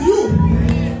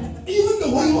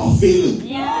feel it.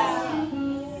 Yeah.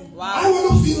 Wow. I want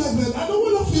to feel like that. I don't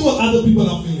want to feel what other people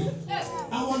are feeling.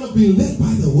 I want to be led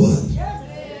by the word.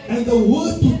 And the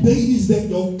word today is that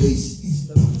your case is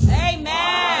different.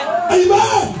 Amen.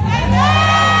 Amen.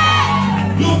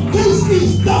 Amen. Your case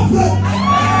is different.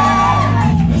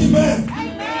 Amen.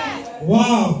 Amen.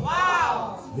 Wow.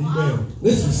 Wow. Amen.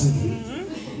 Let's receive it.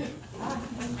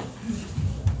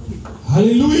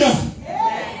 Hallelujah.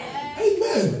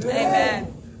 Amen.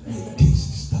 Amen. Your case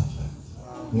is different.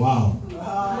 Wow.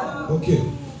 Okay.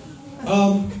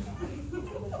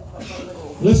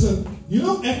 Listen. You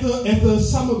know, at the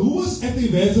summit, who was at the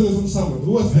evangelism summit?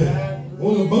 Who was there?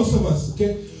 Well, most of us.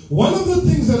 Okay. One of the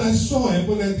things that I saw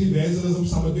happen at the evangelism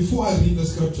summit before I read the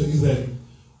scripture is that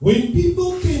when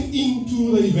people came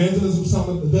into the evangelism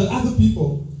summit, the other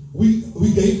people, we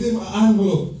gave them an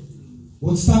envelope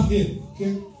with stuff in.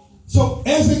 Okay. So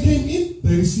as they came in,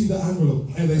 they received the envelope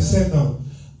and they sat down.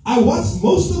 I watched,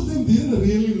 most of them didn't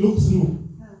really look through.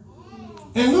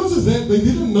 And not just that, they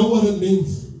didn't know what it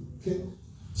means. Okay.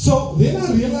 So then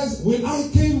I realized when I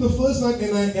came the first night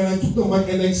and I took the mic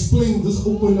and I explained this,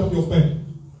 open up your pen.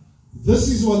 This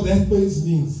is what that page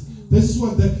means. This is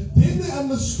what that. Then they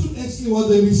understood actually what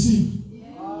they received.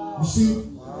 You see?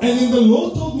 And then the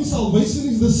Lord told me salvation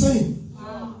is the same.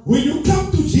 When you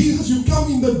come to Jesus, you come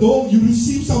in the door, you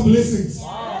receive some blessings.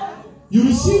 You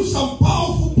receive some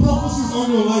powerful prophecies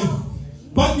on your life.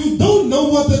 But you don't know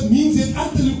what that means yet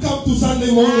until you come to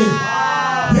Sunday morning.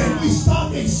 Then we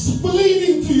start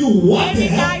explaining to you what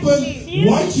happened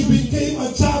once you became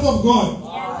a child of God.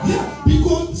 Yeah,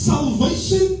 because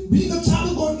salvation, being a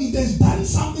child of God, it has done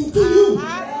something to you.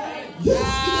 Yes,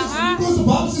 it is. Because the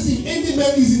Bible says if any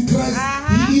man is in Christ,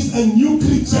 he is a new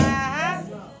creature.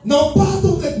 Now, part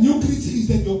of that new creature is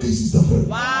that your case is different.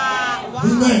 Wow.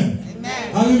 Amen.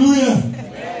 Amen. Hallelujah.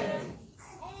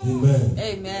 Amen.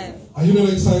 Amen. Are you not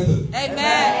excited?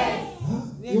 Amen. Huh?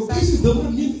 Your case is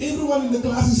different. Means everyone in the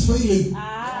class is failing.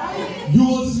 You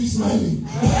will just be smiling.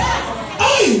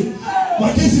 Hey!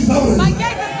 My case is different. My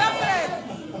case is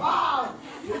different. Wow.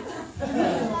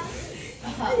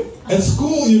 At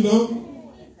school, you know,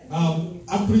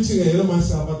 I'm preaching ahead of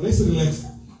myself, but let's relax.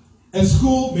 At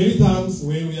school, many times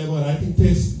when we have a writing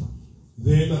test,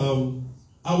 then you know,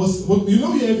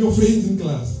 you have your friends in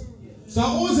class. So I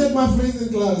always had my friends in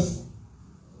class,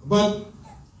 but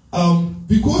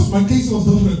because my case was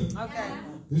different. Okay.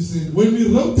 You see, when we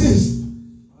wrote tests,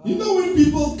 you know, when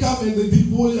people come and they did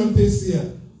poorly on tests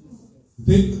here,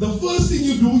 the first thing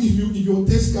you do if your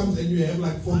test comes and you have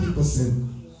like 40%,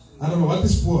 I don't know what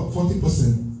is poor,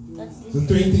 40%, so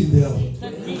 20 in there,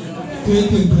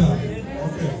 20 in there.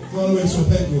 Okay, so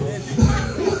thank you.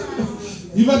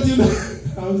 But you know,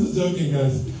 I'm just joking,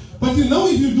 guys. But you know,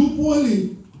 if you do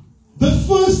poorly, the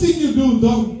first thing you do,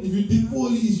 Dom, if you did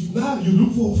poorly, is you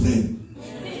look for a friend.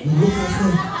 You look for a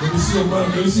friend. Let me see your man.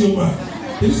 Let me see your man.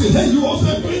 Then you say, hey, you also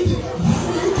have 20.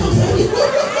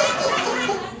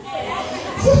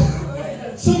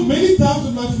 So many times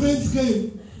when my friends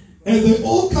came, and they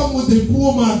all come with their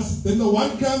poor marks, then the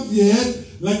one comes, he had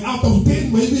like out of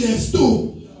 10, maybe he has 2.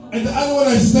 And the other one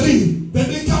has 3. Then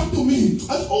they come to me. It's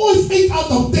always 8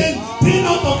 out of 10, 10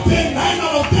 out of 10, 9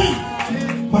 out of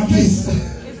 10. My case.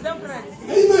 It's different.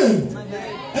 Amen.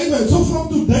 Amen. So from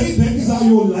today, that is how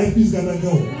your life is going to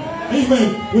go.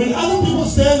 Amen. When other people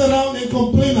stand around and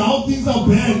complain how things are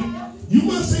bad, you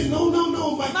must say, no.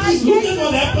 My case, look at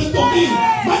what happened to me.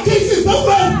 My case is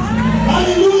different.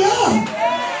 Hallelujah.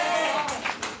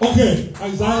 Okay.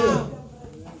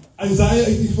 Isaiah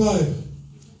 85.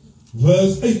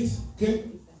 Verse 8, okay?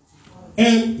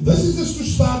 And this is just to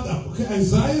start up, okay?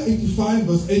 Isaiah 85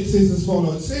 verse 8 says as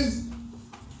follows. It says,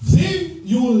 then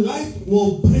your light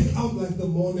will break out like the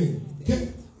morning,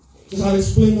 okay? Just I'll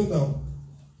explain it now.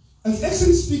 It's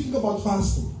actually speaking about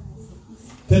fasting.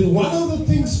 That one of the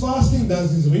things fasting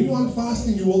does is when you are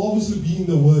fasting, you will obviously be in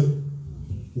the Word.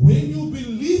 When you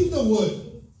believe the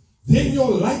Word, then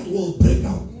your light will break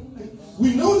out. Okay?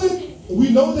 We know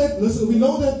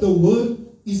that the Word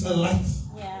is a light.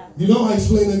 Yeah. You know, I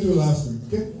explained that to you last week.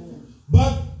 Okay?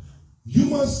 But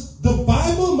the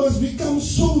Bible must become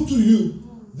so to you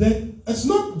that it's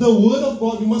not the word of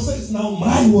God. You must say it's now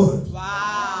my word.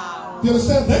 Wow. Do you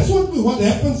understand? That's what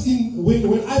happens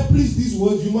when I preach these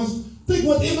words. You must take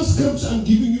whatever scripture I'm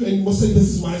giving you and you must say this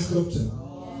is my scripture.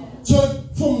 So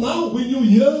from now, when you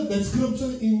hear that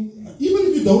scripture, even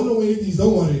if you don't know where it is,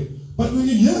 don't worry. But when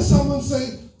you hear someone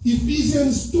say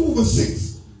Ephesians 2 verse 6,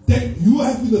 that you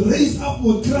have been raised up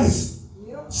with Christ,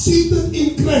 seated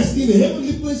in Christ in a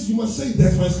heavenly place, you must say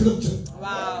that's my scripture.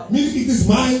 Wow. Meaning it is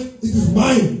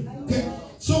mine. Okay?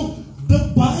 So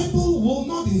the Bible will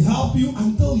not help you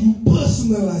until you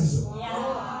personalize it.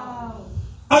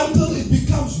 Until it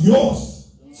becomes yours.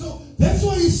 So that's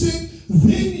why he said,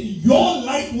 then your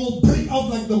light will break out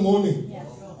like the morning.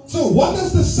 So what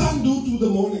does the sun do to the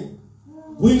morning?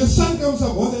 When the sun comes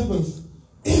up, what happens?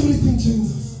 Everything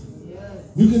changes.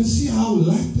 You can see how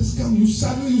light has come. You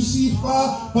suddenly see it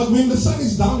far, but when the sun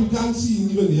is down, you can't see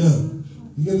it even here.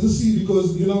 You can just see it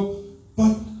because,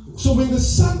 but so when the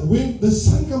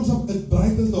sun comes up, it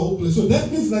brightens the whole place. So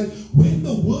that means like when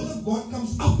the word of God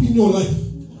comes up in your life,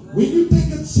 when you take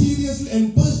it seriously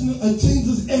and personal, it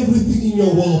changes everything in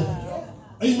your world.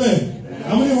 Amen.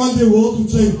 How many want their world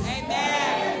to change?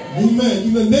 Amen.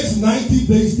 In the next 90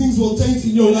 days, things will change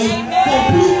in your life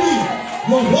completely.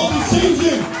 Your world is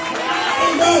changing.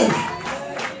 Amen.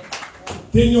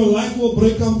 Then your life will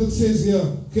break out, it says here.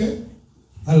 Okay?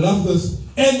 I love this.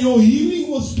 And your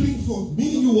healing will spring forth,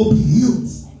 meaning you will be healed.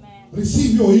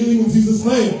 Receive your healing in Jesus'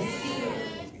 name.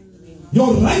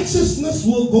 Your righteousness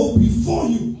will go before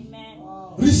you.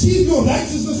 Receive your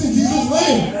righteousness in Jesus'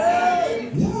 name.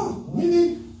 Yeah,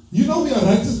 meaning, we are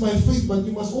righteous by faith, but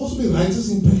you must also be righteous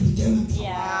in practicality.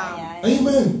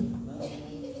 Amen.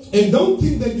 And don't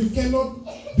think that you cannot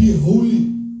be holy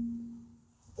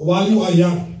while you are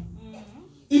young.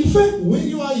 In fact, when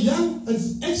you are young,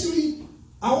 it's actually,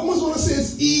 I almost want to say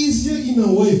it's easier in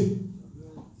a way.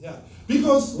 Yeah.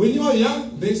 Because when you are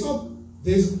young, there's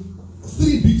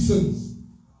 3 big sins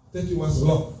that you must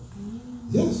block.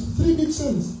 Yes, 3 big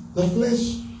sins. The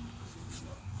flesh,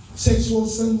 sexual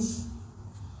sins,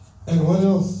 and what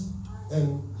else?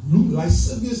 And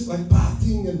lascivious, like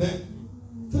partying and that.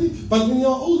 3. But when you're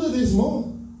older, there's more.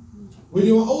 When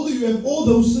you are older, you have all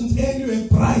those sins, and you have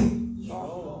pride.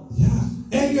 Yeah.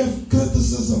 And you have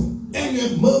criticism, and you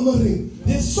have murmuring.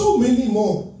 There's so many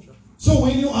more. So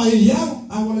when you are young,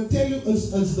 I want to tell you, it's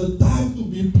the time to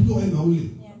be pure and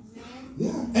holy.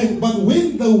 Yeah. But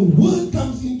when the word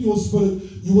comes into your spirit,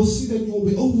 you will see that you will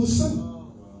be over sin.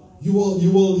 You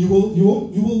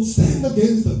will stand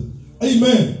against it.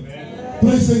 Amen.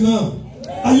 Praise the Lord.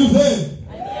 Are you there?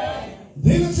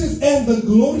 Then it says, and the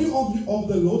glory of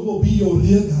the Lord will be your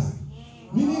rear guard.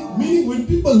 Meaning when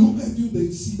people look at you,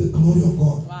 they see the glory of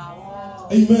God. Wow.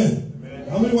 Amen.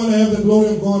 How many want to have the glory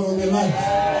of God on their lives?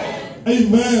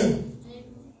 Amen.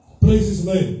 Praise His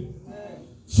name.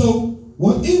 So,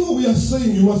 whatever we are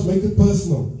saying, you must make it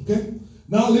personal. Okay?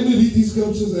 Now, let me read these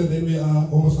scriptures and then we are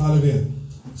almost out of here.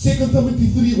 2 Timothy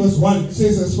 3 verse 1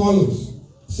 says as follows.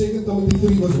 2 Timothy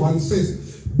 3 verse 1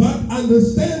 says, but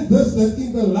understand this, that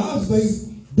in the last days,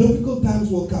 difficult times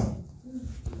will come.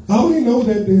 How many know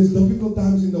that there's difficult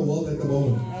times in the world at the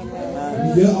moment?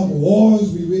 We hear of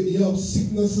wars, we hear of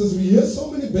sicknesses, we hear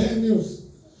so many bad news.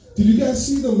 Did you guys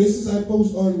see the message I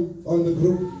post on the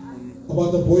group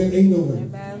about the boy in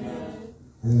Eindhoven?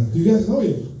 Yeah. Do you guys know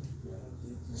him?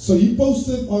 So he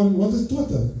posted on,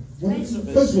 Twitter?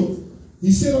 Facebook.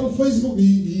 He said on Facebook,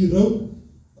 he wrote,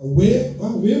 where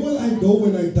will I go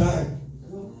when I die?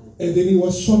 And then he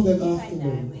was shot that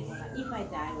afternoon.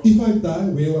 If I die,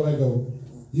 where will I go?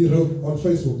 He wrote on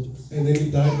Facebook. And then he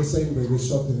died the same day. They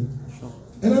shot him.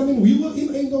 And I mean, we were in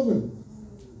Eindhoven.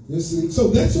 You see? So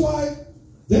that's why,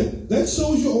 that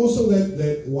shows you also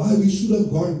that why we should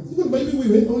have gone. Even maybe we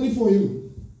went only for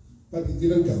him. But it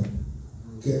didn't come.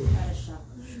 Okay.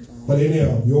 But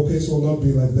anyhow, your case will not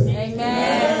be like that.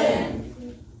 Amen.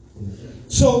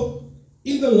 So,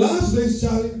 in the last days,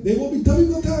 Charlie, there will be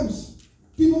difficult times.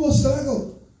 People will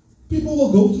struggle. People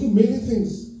will go through many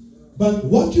things. But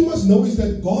what you must know is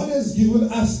that God has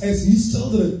given us as His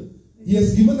children, He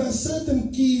has given us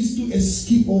certain keys to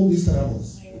escape all these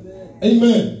troubles.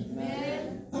 Amen.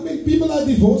 Amen. I mean, people are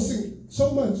divorcing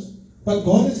so much. But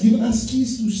God has given us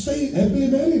keys to stay happily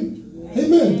married.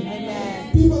 Amen.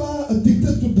 Amen. People are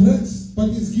addicted to drugs, but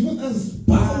He's given us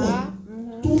power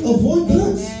to avoid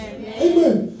drugs.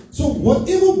 Amen. So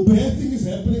whatever bad thing is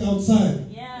happening outside,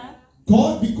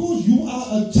 God, because you are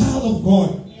a child of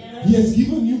God, He has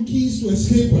given you keys to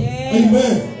escape it.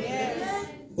 Amen.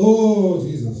 Oh,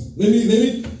 Jesus. Let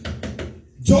me.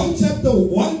 John chapter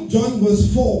 1, John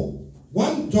verse 4.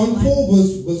 1 John 4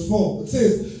 verse 4. It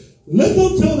says,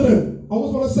 little children, I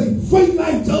always want to say, faith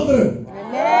like children.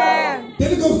 Amen.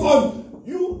 Then it goes on,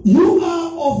 you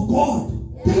are of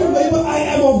God. Tell your neighbor, I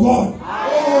am of God.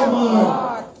 Oh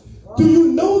my. Do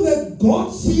you know that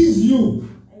God sees you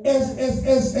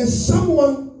as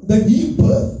someone that He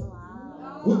birthed?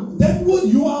 That word,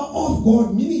 you are of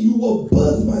God, meaning you were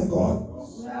birthed by God.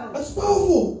 That's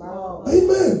powerful.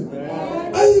 Amen.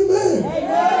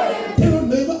 Amen. Tell your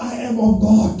neighbor, I am of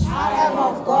God. I am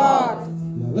of God.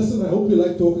 Now listen, I hope you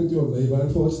like talking to your neighbor,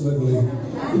 unfortunately.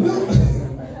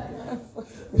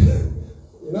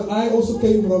 know, I also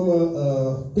came from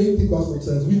a Pentecostal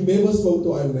church. We never spoke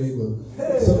to our neighbor.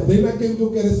 So then I came to a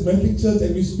charismatic church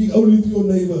and we speak only to your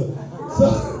neighbor.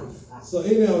 So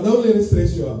anyhow, don't let it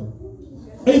stress you out.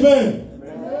 Amen.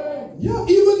 Yeah,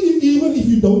 even if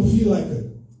you don't feel like it.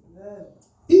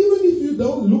 Even if you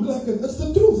don't look like it, that's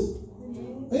the truth.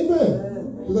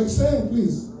 Amen. Like, stand,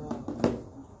 please.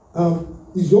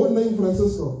 Is your name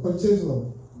Francisco?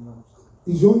 Francesco?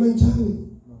 Is your name Charlie?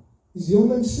 Is your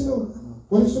name Sino?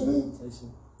 What is your name?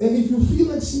 And if you feel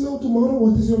like Sino tomorrow,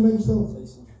 what is your name still?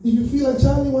 If you feel like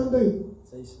Charlie one day,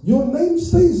 your name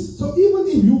stays. So even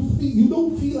if you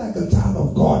don't feel like a child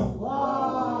of God,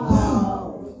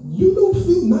 you don't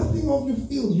feel nothing of you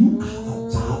feel. You are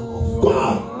a child of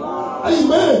God.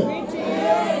 Amen.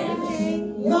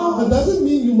 Now, it doesn't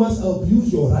mean you must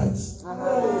abuse your rights.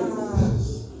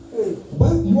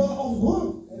 But you are of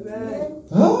God.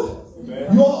 Huh?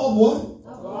 You are of what?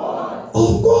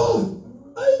 Of God.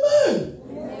 Amen.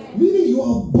 Meaning you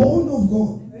are born of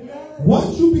God.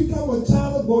 Once you become a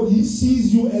child of God, He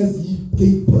sees you as He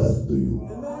gave birth to you.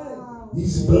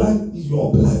 His blood is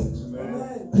your blood.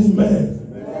 Amen.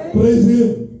 Praise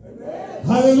Him.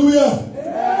 Hallelujah.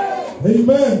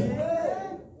 Amen.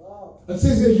 It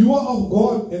says that you are of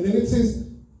God, and then it says,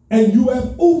 and you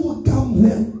have overcome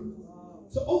them.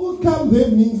 So overcome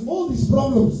them means all these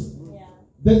problems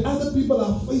that other people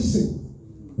are facing,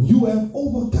 you have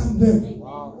overcome them.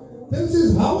 Then it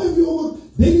says, how have you overcome?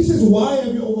 Then he says, why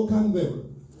have you overcome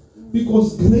them?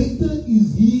 Because greater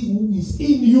is He who is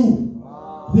in you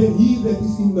than he that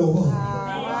is in the world.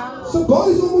 So God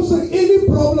is almost saying, any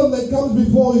problem that comes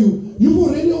before you, you've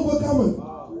already overcome it.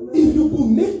 If you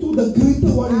connect to the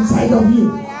greater one inside of you.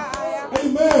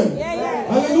 Amen.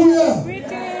 Hallelujah.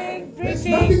 There's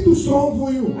nothing too strong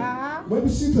for you. Maybe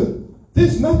seated.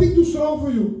 There's nothing too strong for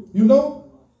you. You know,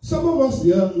 some of us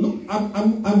here, look,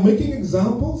 I'm making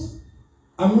examples.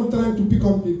 I'm not trying to pick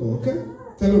on people, okay?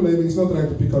 Tell your neighbor, he's not trying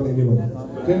to pick on anyone.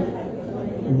 Okay?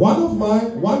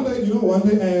 One day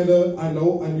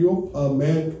I knew a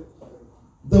man.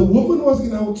 The woman was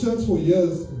in our church for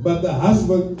years, but the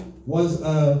husband was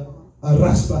a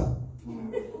Rasta.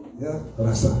 Yeah,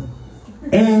 Rasta.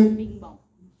 And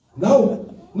now,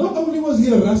 not only was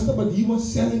he a Rasta, but he was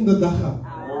selling the dacha.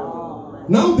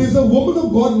 Now there's a woman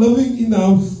of God living in the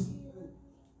house.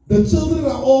 The children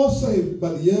are all saved,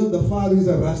 but here the father is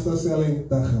a Rasta selling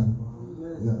dacha.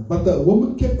 Yeah. But the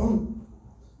woman kept on.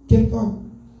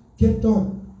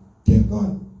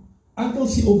 Until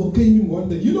she overcame him one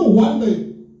day. You know, one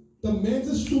day, the man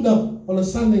just stood up on a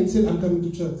Sunday and said, I'm coming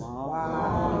to church.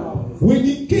 Wow. When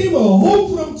he came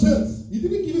home from church, he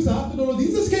didn't give his heart to the Lord. He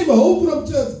just came home from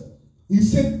church. He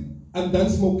said, I'm done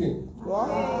smoking.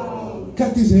 Wow.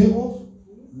 Cut his hair off.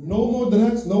 No more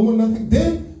drugs, no more nothing.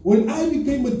 Then, when I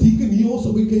became a deacon, he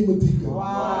also became a deacon.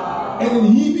 Wow. And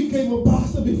then he became a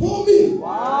pastor before me.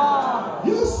 Wow.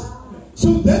 Yes.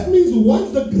 So that means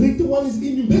once the greater one is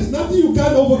in you, there's nothing you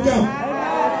can't overcome.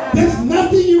 There's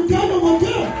nothing you can't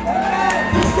overcome.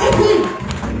 There's nothing.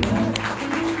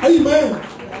 Amen.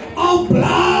 I'll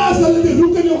blast a little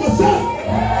look at yourself.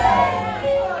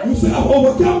 You say, I've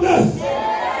overcome this.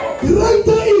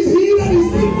 Greater is He that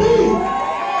is in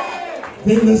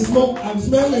me than the smoke I'm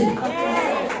smelling.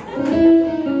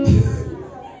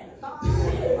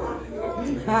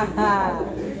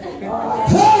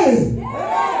 Hey!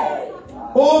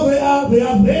 Oh, they are there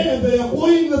and they are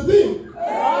going the thing.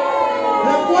 They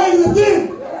are going the thing.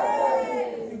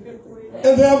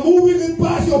 And they are moving it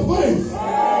past your face.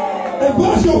 And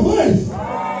past your face.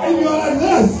 And you are like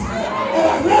this. And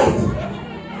like that.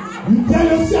 You tell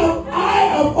yourself, I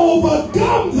have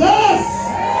overcome this.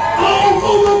 I have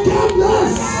overcome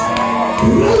this.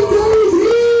 Greater is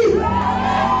He.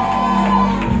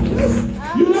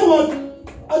 You know what?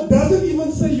 It doesn't even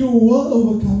say you will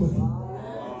overcome it.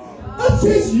 It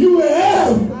says you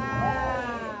have.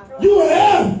 You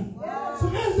have. So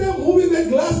as they're moving that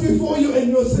glass before you and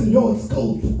you're saying, yo, it's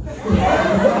cold.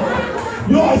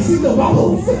 Yo, I see the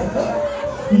bubbles.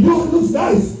 Yo, it looks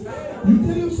nice. You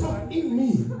tell yourself, in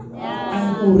me, I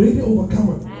have already overcome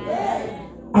it.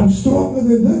 I'm stronger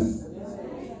than this.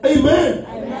 Amen.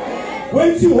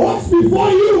 When she walks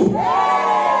before you,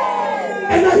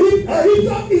 and her heat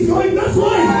up is going this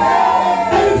way,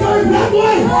 and it's going that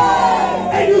way,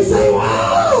 and you say,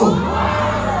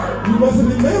 wow! You must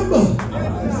remember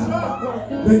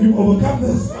that you overcome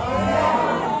this.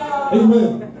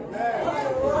 Amen.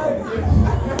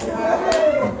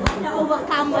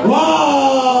 Wow!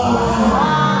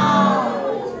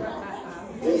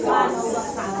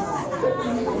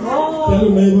 Tell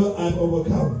your neighbor, I've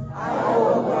overcome.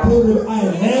 Tell them, I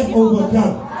have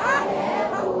overcome.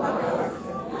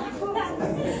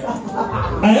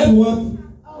 I have what?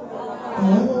 I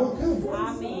have overcome.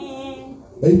 Amen.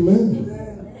 Amen.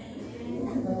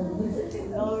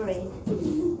 Glory.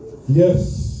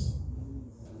 Yes.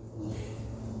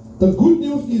 The good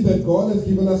news is that God has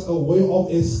given us a way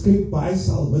of escape by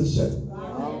salvation.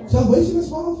 Yeah. Salvation is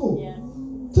powerful. Yeah.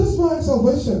 Just by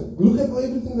salvation. Look at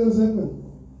everything that has happened.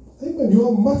 Amen. You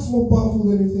are much more powerful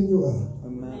than you think you are.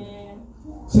 Amen.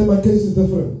 Say, my case is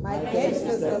different. My case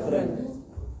is different.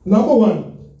 Number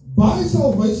one, by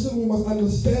salvation we must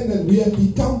understand that we have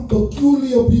become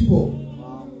peculiar people.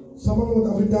 Someone with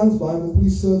Afrikaans Bible,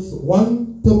 please search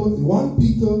 1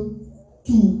 Peter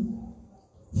 2.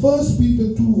 1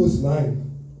 Peter 2 verse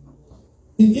 9.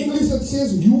 In English it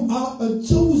says, you are a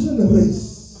chosen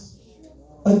race.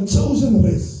 A chosen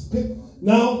race. Okay?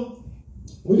 Now,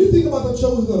 when you think about a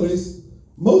chosen race,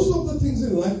 most of the things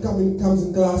in life comes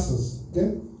in classes.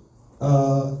 Okay?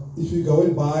 If you go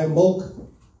and buy milk,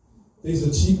 there's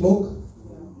a cheap milk,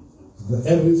 the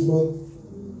average milk,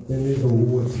 then there's a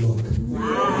Woolworths milk.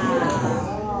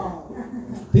 Wow.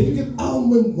 Then you get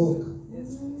almond milk.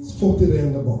 It's 40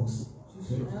 rand a box.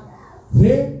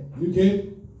 Then you get,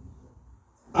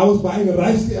 I was buying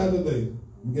rice the other day.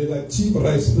 You get like cheap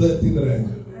rice, 13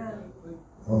 rand.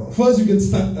 First you get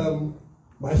stuck,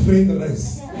 my friend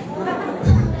rice.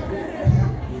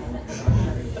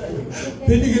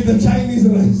 Then you get the Chinese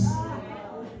rice.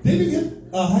 Then you get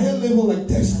a higher level like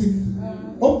testic.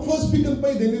 First Pick n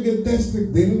Pay, then you get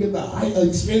testic. Then you get the high,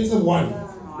 expensive one.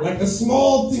 Like a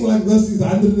small thing like this is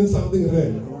 100 and something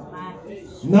rand.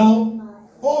 Now,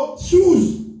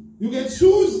 shoes. You get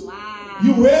shoes.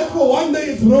 You wear it for one day,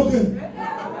 it's broken.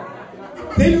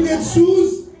 Then you get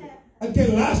shoes, it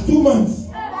can last 2 months.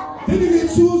 Then you get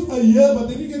shoes a year, but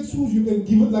then you get shoes you can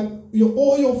give it like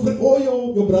all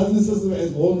your brothers and sisters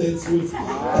has worn that shoes.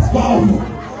 That's powerful.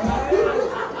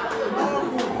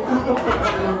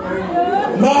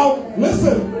 Now,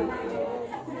 listen.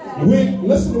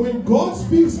 When God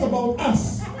speaks about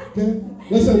us, okay?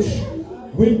 Listen.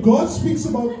 When God speaks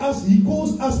about us, He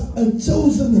calls us a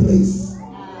chosen race.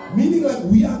 Meaning like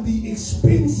we are the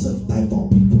expensive type of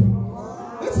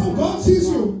people. That's how God sees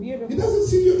you. He doesn't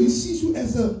see you, He sees you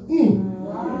as the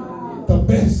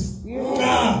best.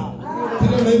 Tell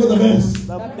your neighbor the best.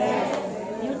 The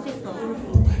best. Beautiful.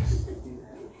 The best.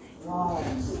 Wow.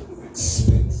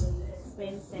 Expensive.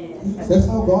 Expensive. That's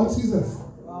how God sees us.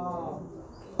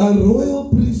 A royal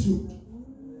priesthood.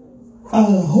 A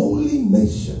holy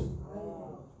nation.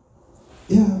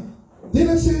 Yeah. Then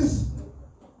it says,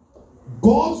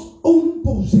 God's own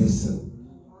possession.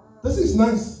 This is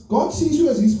nice. God sees you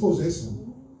as His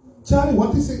possession. Charlie,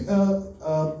 what is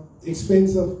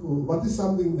expensive? What is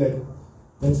something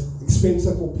that's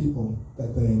expensive for people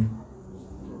that they?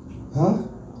 Huh?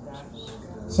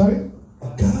 Sorry? A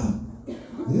car.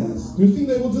 Yes. Do you think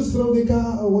they will just throw their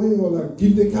car away or like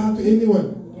give their car to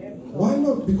anyone? Why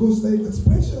not? Because it's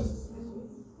precious.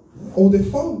 Or their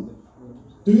phone.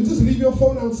 Do you just leave your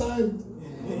phone outside?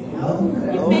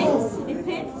 Depends.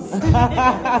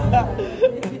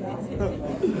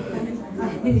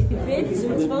 Depends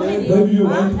which phone it is. Maybe you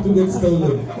want it to get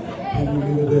stolen. And you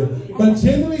leave it there. But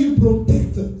generally you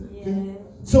protect it. Okay?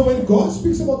 So when God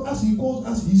speaks about us, He calls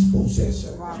us His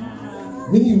possession.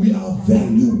 Meaning we are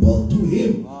valuable to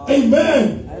Him.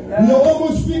 Amen. We are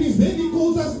almost finished. Then He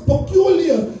calls us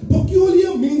peculiar.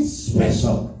 Peculiar means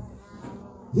special.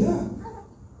 Yeah.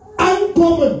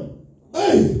 Uncommon.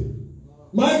 Hey.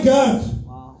 My God.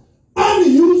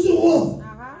 Unusual.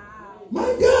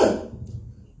 My God.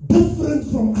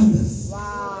 Different from others.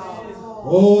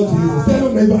 Oh Jesus. Tell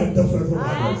them maybe I'm different from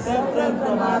others. Different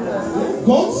from others.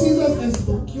 God sees us as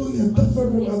peculiar,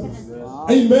 different from others.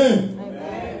 Amen.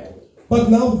 But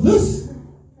now this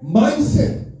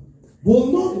mindset will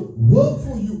not work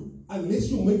for you unless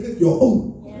you make it your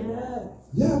own.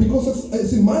 Yeah, because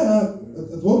it's in my heart,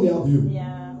 it won't help you.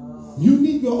 Yeah. You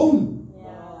need your own.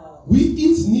 Yeah. We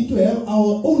each need to have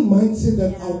our own mindset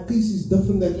that our case is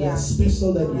different, that we are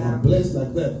special, that we are blessed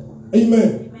like that.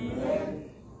 Amen.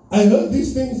 I heard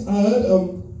these things. I heard,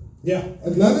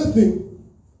 another thing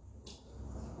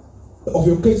of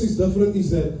your case is different is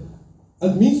that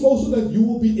it means also that you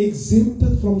will be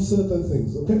exempted from certain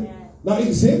things. Okay? Yeah. Now,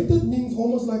 exempted means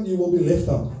almost like you will be left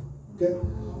out. Okay?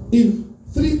 If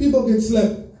 3 people get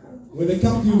slapped, when they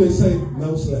come to you, they say,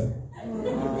 no slap.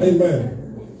 Amen.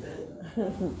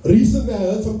 Recently, I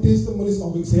heard some testimonies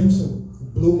of exemption.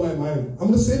 It blew my mind. I'm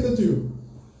going to send it to you.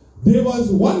 There was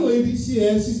one lady,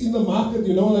 she's in the market,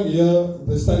 like here,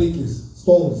 the study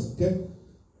stalls, okay?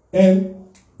 And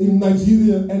in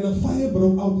Nigeria, and a fire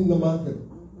broke out in the market.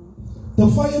 The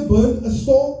fire burned a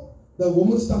stall, the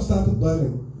woman's stuff started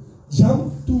burning.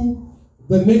 Jumped to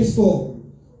the next store.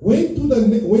 When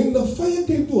the fire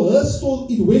came to her store,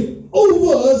 it went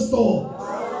over her store.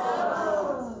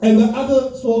 And the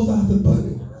other store started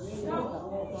burning.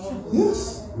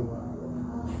 Yes.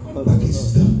 My case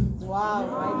is different. Wow,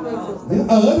 my case is Yeah,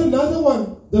 I heard another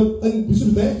one. In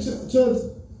Bishop Beck's church,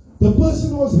 the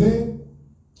person was there,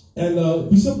 and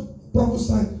Bishop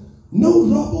prophesied, no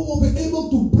robber will be able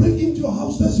to break into your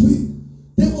house this week.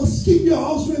 They will skip your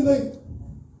house when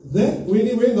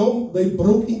he went home, they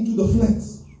broke into the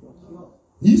flats.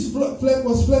 His flat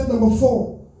was flat number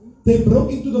 4. They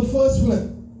broke into the first flat.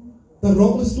 The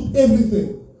robbers took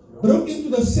everything. Broke into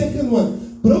the second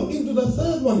one. Broke into the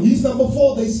third one. He's number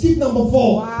 4. They skipped number 4.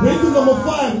 Wow. Went to number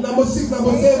 5, number 6,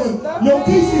 number 7. Your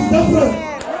case is different.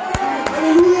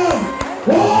 Hallelujah.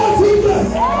 Oh,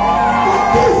 Jesus.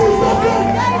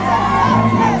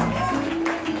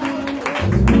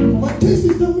 My case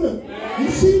is different. You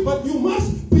see, but you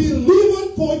must believe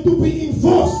it for it to be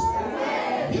enforced.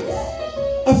 Yes.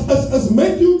 As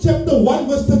Matthew chapter 1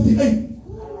 verse 38.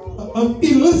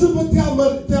 Elizabeth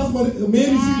tells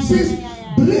Mary, she says,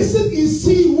 blessed is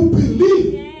she who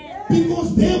believes,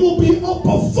 because there will be a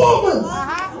performance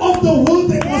of the word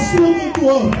that was spoken to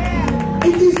her.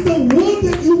 It is the word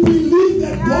that you believe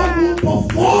that God will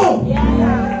perform.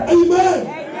 Amen.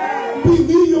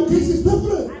 Believe your case is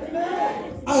different.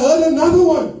 I heard another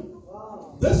one.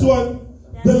 This one,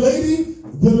 the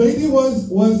lady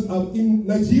was in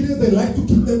Nigeria. They like to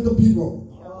kidnap the people.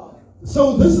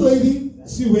 So this lady,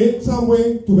 she went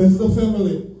somewhere to visit the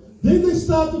family. Then they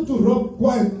started to rob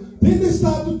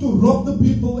the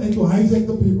people and to hijack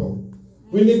the people.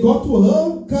 When they got to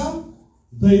her car,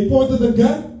 they pointed the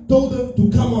gun, told her to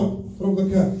come out from the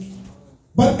car.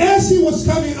 But as she was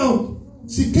coming out,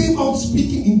 she came out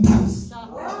speaking in tongues.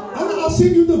 I'll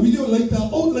send you the video later.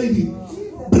 Old lady.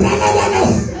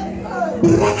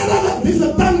 This is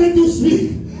the tongue that you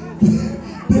speak.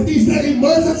 That is the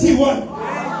emergency one.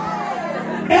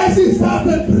 As she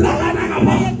started,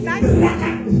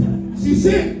 she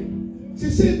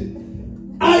said,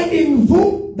 I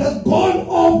invoke the God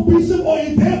of Bishop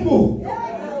Oyedepo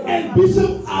and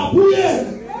Bishop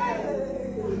Abuye.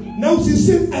 Now she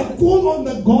said, I call on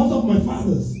the God of my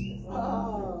fathers.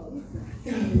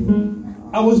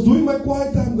 I was doing my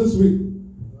quiet time this week,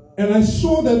 and I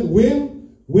saw that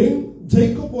when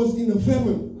Jacob was in a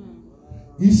famine,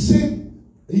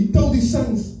 he told his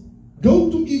sons,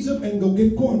 go to Egypt and go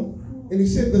get corn. And he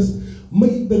said this,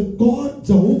 may the God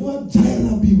Jehovah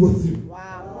Jireh be with you.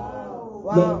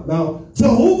 Wow. Now,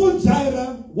 Jehovah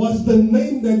Jireh was the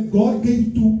name that God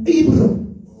gave to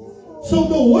Abram. So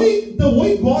the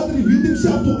way God revealed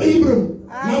himself to Abram,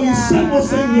 now his son was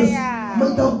saying this,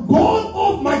 may the God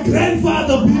of my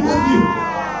grandfather be with you.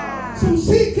 So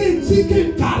she came,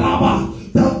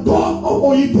 Kalaba, the God of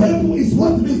Oyedepo is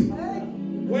with me.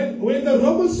 When the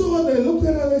robbers saw her, they looked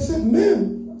at her and they said,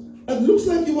 ma'am, it looks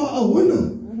like you are a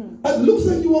winner. It looks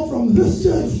like you are from this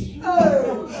church.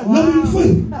 Loving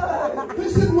faith. They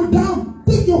said, madam,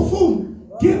 take your phone,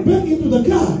 get back into the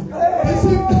car. They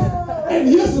said, and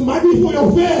here's the money for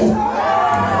your fare. Yeah!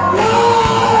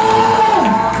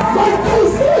 My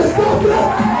case is different.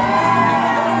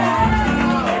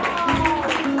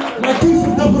 My case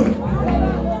is different.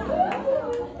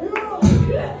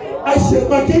 I said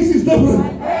my case is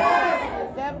different.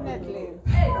 Definitely.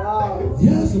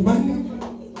 Yes, money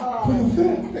for your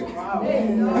fare.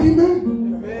 Amen.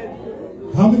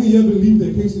 How many here believe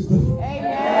their case is different?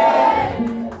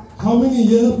 Amen. How many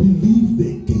here believe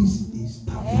their case is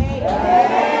different?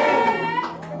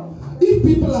 If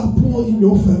people are poor in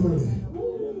your family,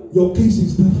 your case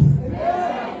is different.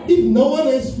 If no one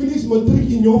has finished matric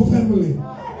in your family,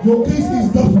 your case is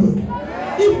different.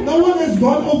 If no one has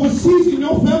gone overseas in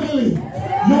your family,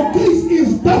 your case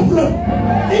is different.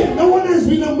 If no one has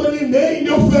been a millionaire in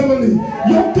your family,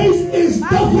 your case is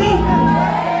different.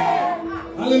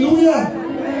 Hallelujah.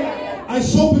 I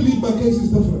so believe my case is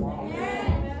different.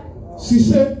 She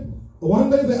said, one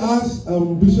day they asked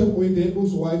Bishop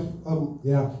Oyedepo's wife,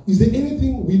 is there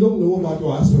anything we don't know about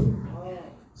your husband?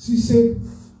 She said,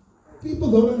 people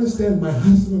don't understand my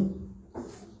husband.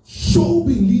 So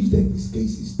believes that his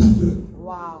case is different.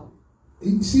 Wow.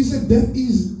 She said that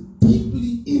is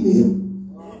deeply in him.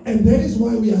 And that is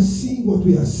why we are seeing what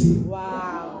we are seeing.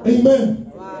 Wow.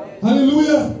 Amen. Wow.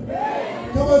 Hallelujah.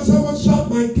 Come on, someone shout,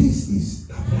 my case is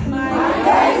different. My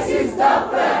case is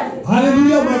different.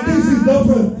 Hallelujah, my case is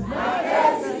different.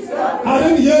 I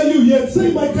didn't hear you yet.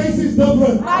 Say my case is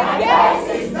different. My case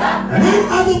is different. When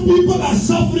other people are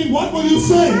suffering, what will you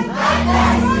say? When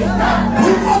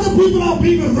other people are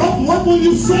being robbed, what will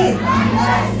you say?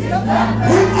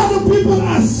 When other people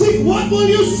are sick, what will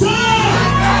you say?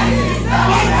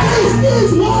 My case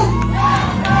is what?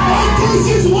 My case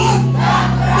is what?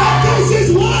 My case is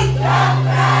what?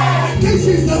 My case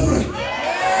is different.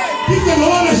 Give the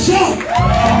Lord a shout.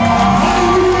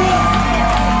 Hallelujah.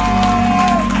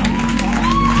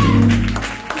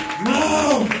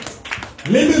 Now,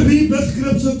 let me read the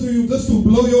scripture to you just to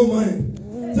blow your mind.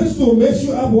 Just to mess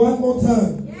you up one more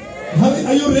time.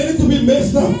 Are you ready to be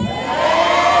messed up?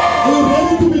 Are you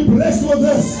ready to be blessed with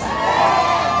this?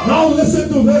 Now listen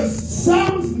to this.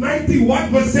 Psalms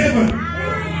 91 verse 7.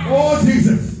 Oh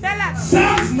Jesus.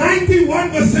 Psalms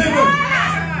 91 verse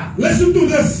 7. Listen to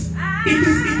this. It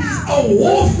is a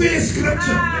warfare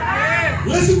scripture.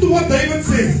 Listen to what David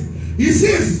says. He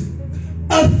says,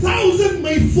 1,000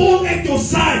 may fall at your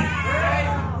side.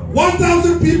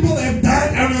 1,000 people have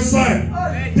died on your side.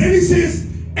 Then he says,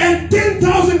 and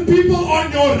 10,000 people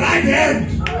on your right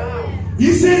hand.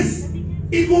 He says,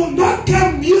 it will not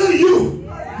come near you.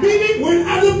 Meaning when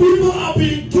other people are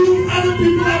being killed, other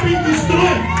people are being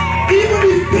destroyed, even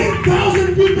if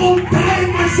 10,000 people die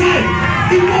on my side,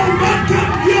 it will not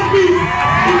come near me.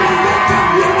 It will not come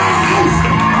near my house.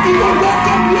 It will not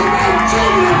come near my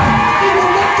children. It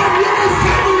will not come near my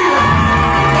family.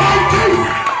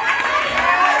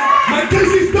 My case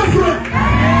is different.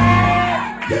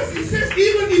 Yes, he says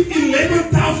even if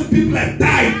 11,000 people have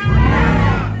died,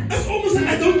 that's almost like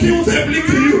I don't care what's happening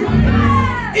to you.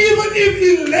 Even if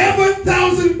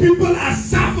 11,000 people are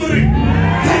suffering,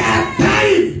 they are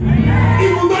dying, it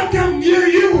will not come near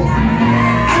you.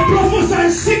 I prophesy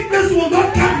sickness will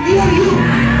not come near you.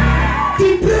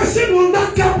 Depression will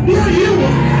not come near you.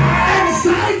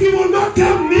 Anxiety will not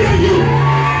come near you.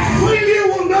 Failure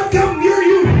will not come near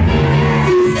you.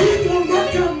 Defeat will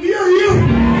not come near you.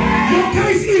 Your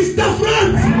case is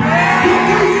different. Your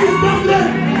case is different.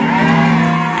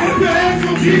 Put your hands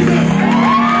on Jesus.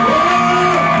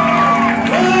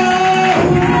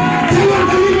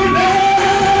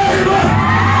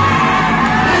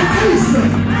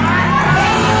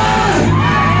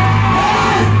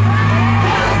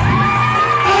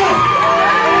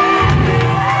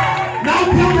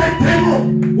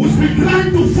 Trying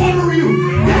to follow you.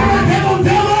 Devil.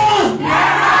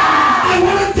 I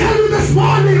want to tell you this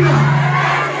morning. I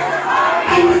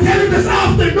want to tell you this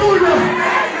afternoon.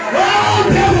 Oh,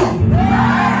 devil.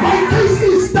 My case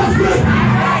is different.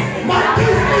 My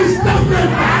case is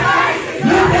different.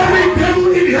 Let every devil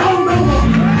in hell know.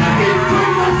 In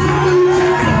my family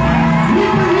church. We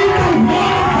believe the word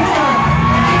of God.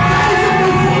 1,000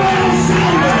 will follow our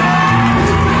sound.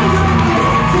 10,000 will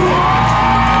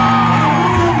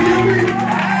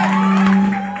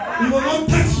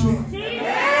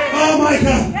oh my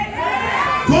God.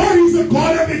 God is a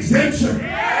God of exemption.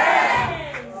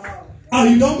 Oh,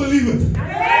 you don't believe it?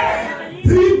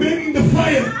 3 men in the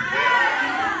fire.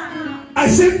 I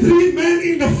said 3 men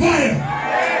in the fire.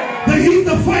 They hit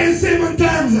the fire 7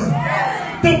 times.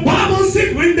 The Bible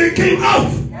said when they came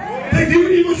out, they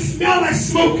didn't even smell like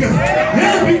smoke.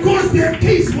 Yeah, because their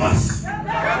case was.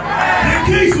 Their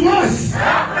case was.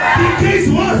 Their case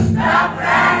was.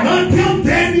 Until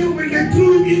Daniel, when they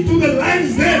threw him into the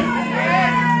lion's den,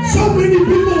 so many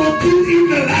people were killed in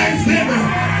the lion's den,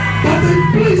 but they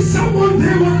placed someone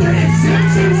there with the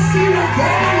exemption seal of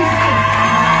God.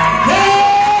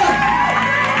 Yeah!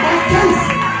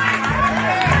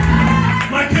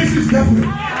 My case is different.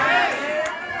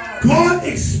 God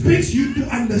expects you to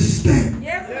understand.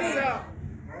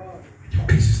 Your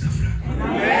case is different.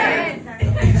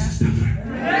 Your case is different.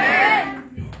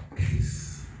 Your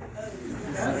case.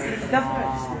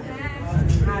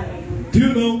 Do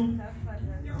you know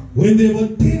when there were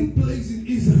 10 plagues in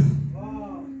Israel?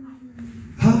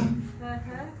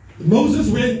 Moses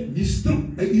went, he struck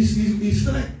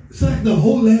the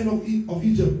whole land of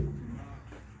Egypt.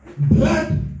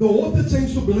 Blood, the water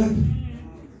changed to blood.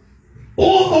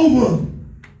 All over.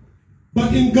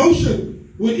 But in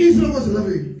Goshen, where Israel was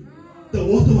living, the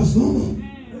water was normal.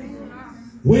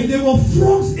 When there were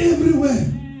frogs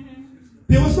everywhere,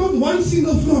 there was not one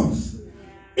single frog.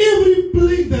 Every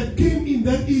plague that came in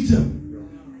that Egypt,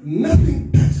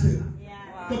 nothing touched it.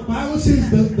 The Bible says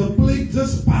the plague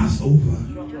just passed over.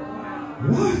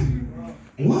 Why?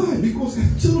 Why? Because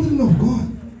as children of God,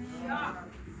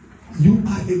 you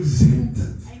are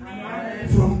exempted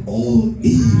from all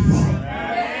evil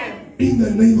in the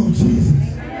name of Jesus.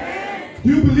 Do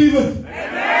you believe it?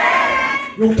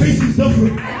 Your case is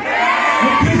different.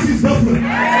 Your case is different.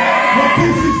 Your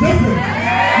case is different.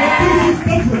 Your case is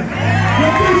different.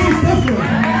 Your case is different.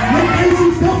 Your case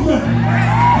is different.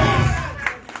 Yes.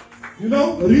 You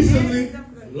know, recently,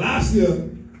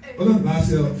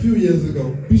 a few years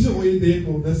ago, Bishop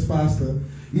Oyedepo, this pastor,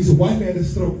 his wife had a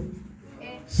stroke.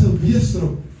 Severe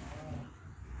stroke.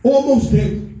 Almost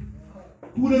dead.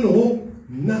 Couldn't walk,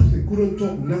 nothing. Couldn't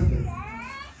talk, nothing.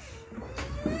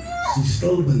 She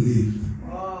still believed.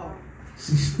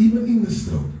 She's even in the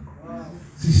stroke.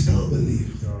 She still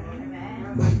believed.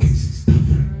 My case is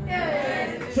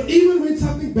different. So even when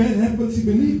something bad happens, she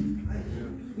believed.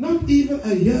 Not even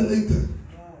a year later,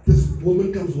 this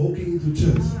woman comes walking into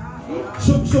church.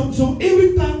 So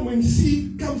every time when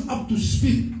she comes up to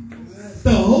speak,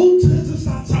 the whole church will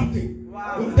start shouting.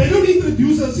 They don't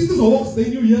introduce her. She just walks,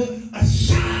 then you hear a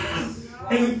shout.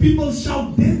 And when people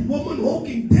shout, dead woman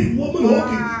walking, dead woman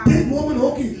walking, dead woman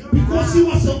walking. Because she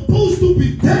was supposed to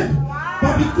be dead.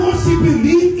 But because she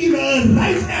believed in her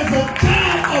rights as a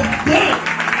child of God,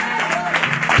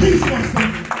 peace was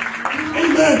done.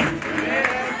 Amen.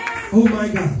 Oh my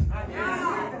God.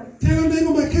 Tell them they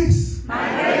know my case.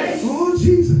 Oh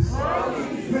Jesus.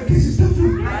 My case is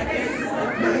different. My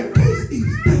case is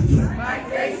different.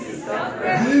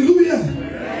 Hallelujah.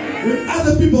 When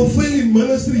other people fail in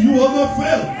ministry, you will not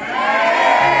fail.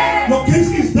 Your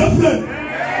case is different.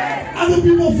 Other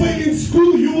people fail in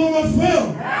school, you will not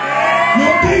fail.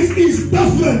 Your case is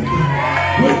different.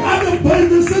 When other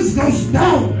businesses goes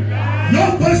down,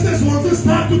 your business will just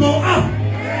start to go up.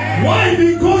 Why?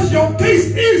 Because your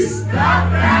case is.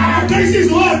 Your case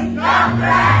is what?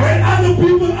 When other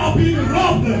people are being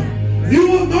robbed, you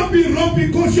will not be robbed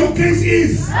because your case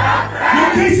is.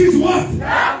 Your case is what?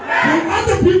 When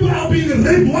other people are being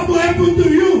raped, what will happen to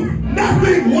you?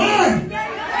 Nothing. Why?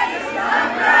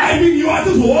 I mean, you are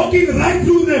just walking right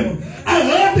through them. I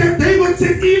heard that David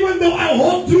said, even though I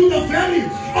walk through the valley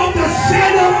of the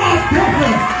shadow of death,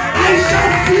 I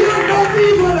shall fear no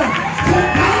evil. For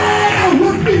thou art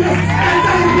with me, and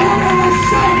thy rod and thy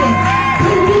staff,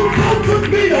 they will comfort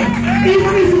me.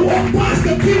 Even if you walk past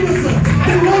the kings,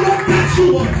 they will not touch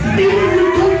you. Even if you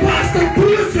go past the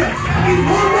bullets, it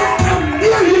will not come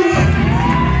near you.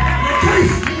 Your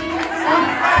case.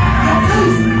 Your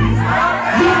case.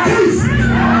 Your case.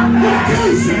 Your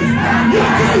case. Your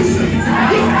case. Your case.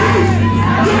 Your case.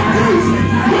 Your case.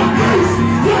 Your case.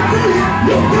 Your case.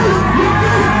 Your case.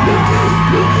 Your case.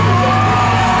 Your case.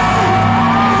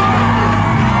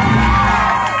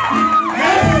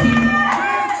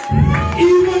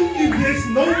 Even if there's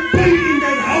no pain in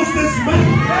that house this month,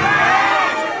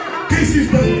 case is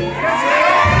done.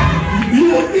 You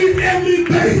will eat every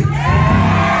day.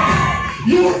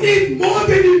 You will eat more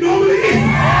than you normally eat.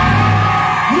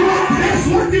 You will dress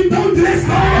what you don't dress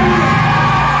normally.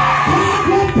 God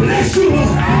will bless you.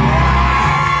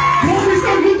 God is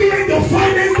not looking at your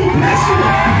finance to bless you.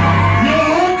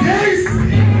 Your case.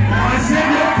 I said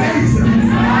your case.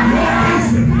 Your case.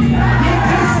 Your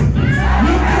case.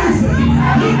 Your case.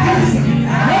 Your case.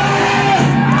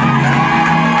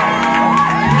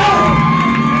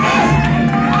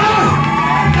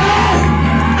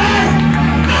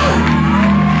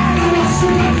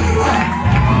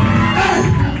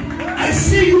 I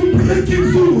see you breaking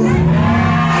through.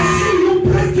 I see you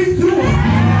breaking through.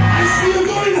 I see you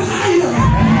going higher.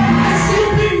 I see you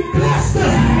being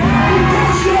blessed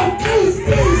because your case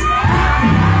is.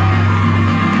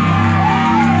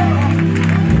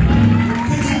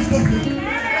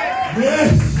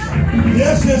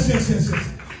 Yes.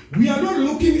 We are not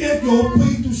looking at your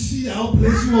way to see how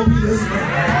blessed you will be this month.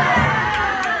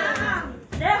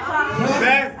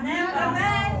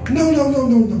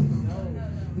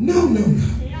 No.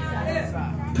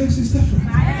 Case is different.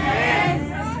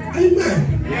 Amen.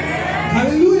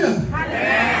 Hallelujah.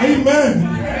 Amen.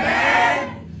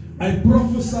 I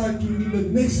prophesy to you in the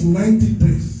next 90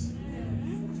 days.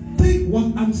 Take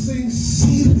what I'm saying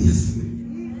seriously.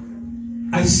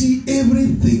 I see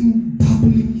everything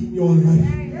bubbling in your life.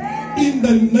 In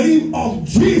the name of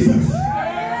Jesus,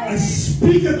 I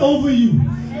speak it over you.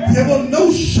 There will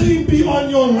no shame be on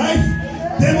your life.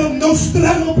 There will no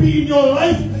struggle be in your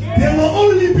life. There will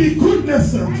only be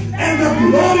goodness, and the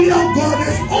glory of God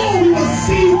is all we will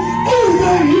see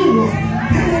over you.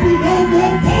 There will be no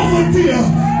more poverty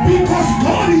because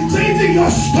God is changing your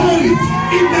story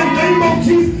in the name of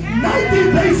Jesus.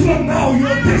 90 days from now, you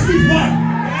will testify.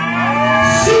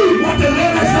 See what the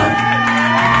Lord has done.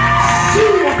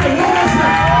 See what the Lord has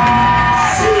done.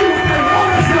 See what the Lord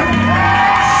has done.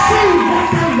 See what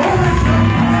the Lord has done.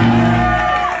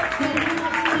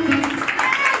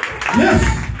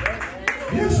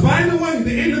 Yes, by the way,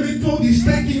 the enemy thought he's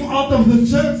taking you out of the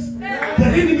church. The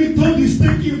enemy thought he's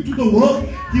taking you to the world.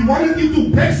 He wanted you to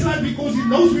backslide because he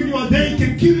knows when you are there, he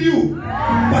can kill you.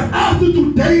 But after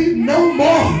today, no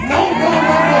more. No more.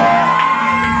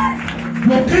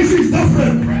 Your case is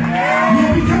different.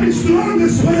 You're becoming stronger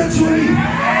spiritually.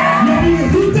 You're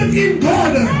being rooted in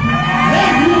God.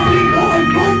 And you'll be more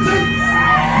anointed.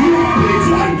 You will preach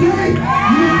one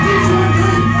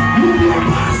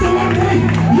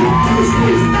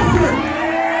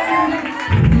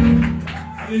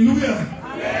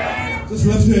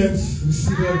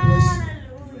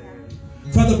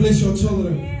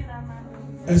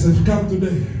as they've come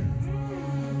today.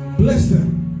 Bless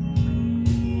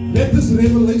them. Let this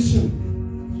revelation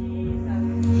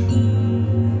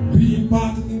be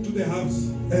imparted into their hearts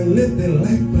and let their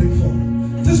life break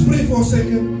forth. Just pray for a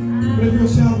second. Pray for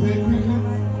yourself very quickly.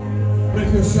 Pray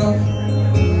for yourself.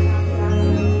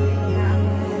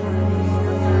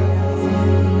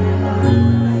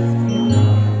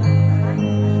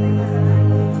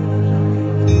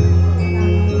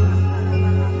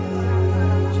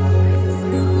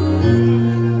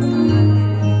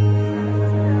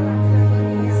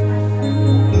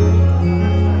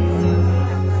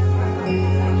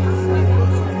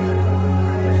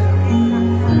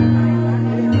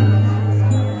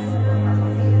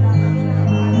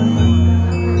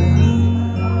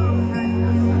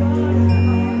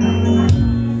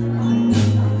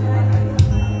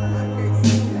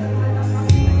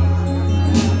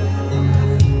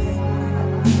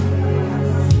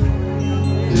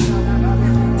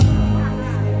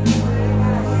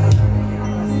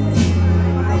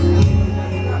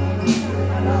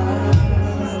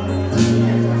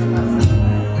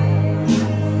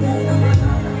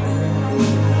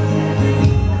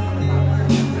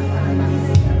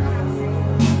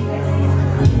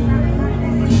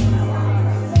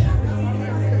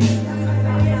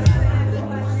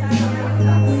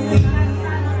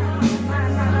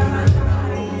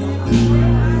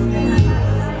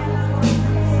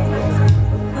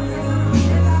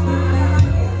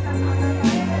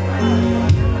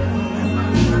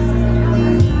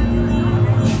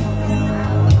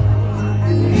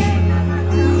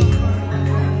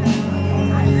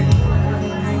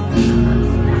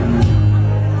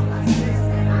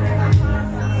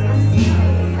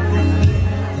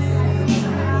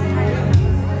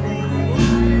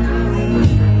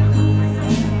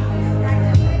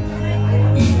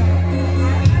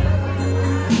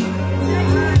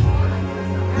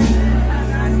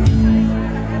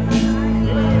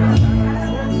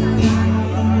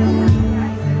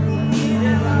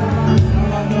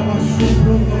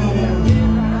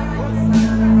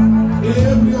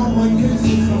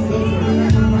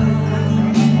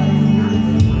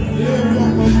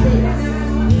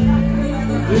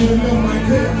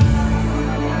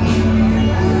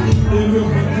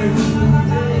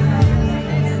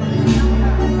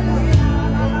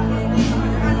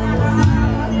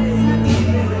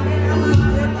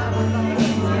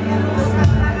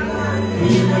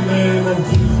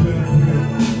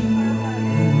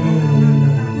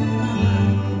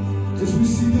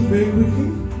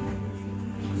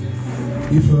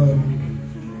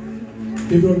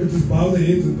 Everyone can just bow their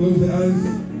heads and close their eyes.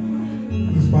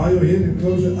 Just bow your head and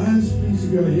close your eyes, please.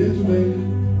 If you are here today,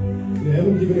 you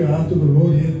haven't given your heart to the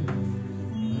Lord yet.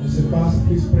 I said, Pastor,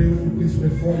 please pray with me, please pray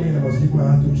for me, and I must give my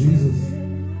heart to Jesus.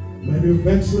 Maybe you've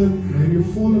backslidden, maybe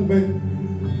you've fallen back,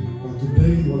 but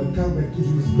today you want to come back to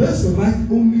Jesus. This right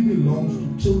only belongs to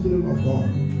children of God.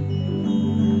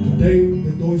 Today,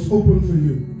 the door is open for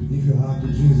you to give your heart to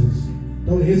Jesus.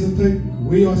 Don't hesitate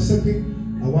where you are sitting.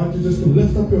 I want you just to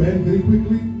lift up your hand very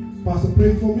quickly. Pastor,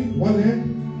 pray for me. One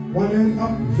hand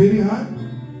up, very high.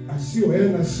 I see your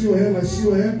hand, I see your hand, I see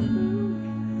your hand.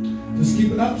 Just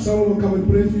keep it up. Someone will come and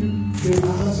pray for you. Then I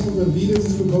ask some of the leaders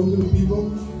just to go to the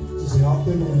people. Just help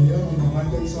them over here on the right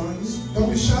hand side. Just don't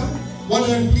be shy. One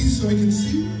hand, please, so I can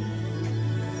see.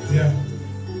 Yeah.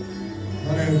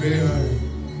 One hand very high.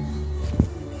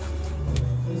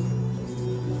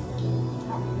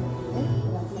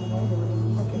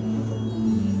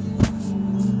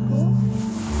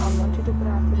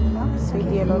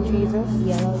 Lord Jesus,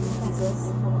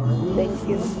 thank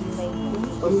you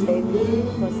for saving me.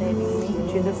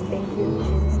 Jesus, thank you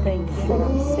that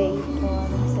I'm saved.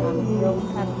 I'm healed.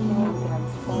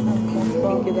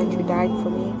 Thank you that you died for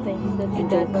me. Thank you that you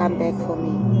died come back for me.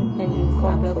 And you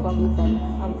come back for me.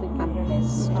 I'm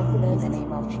blessed. In the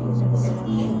name of Jesus.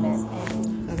 Amen.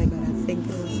 Father God, I thank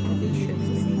you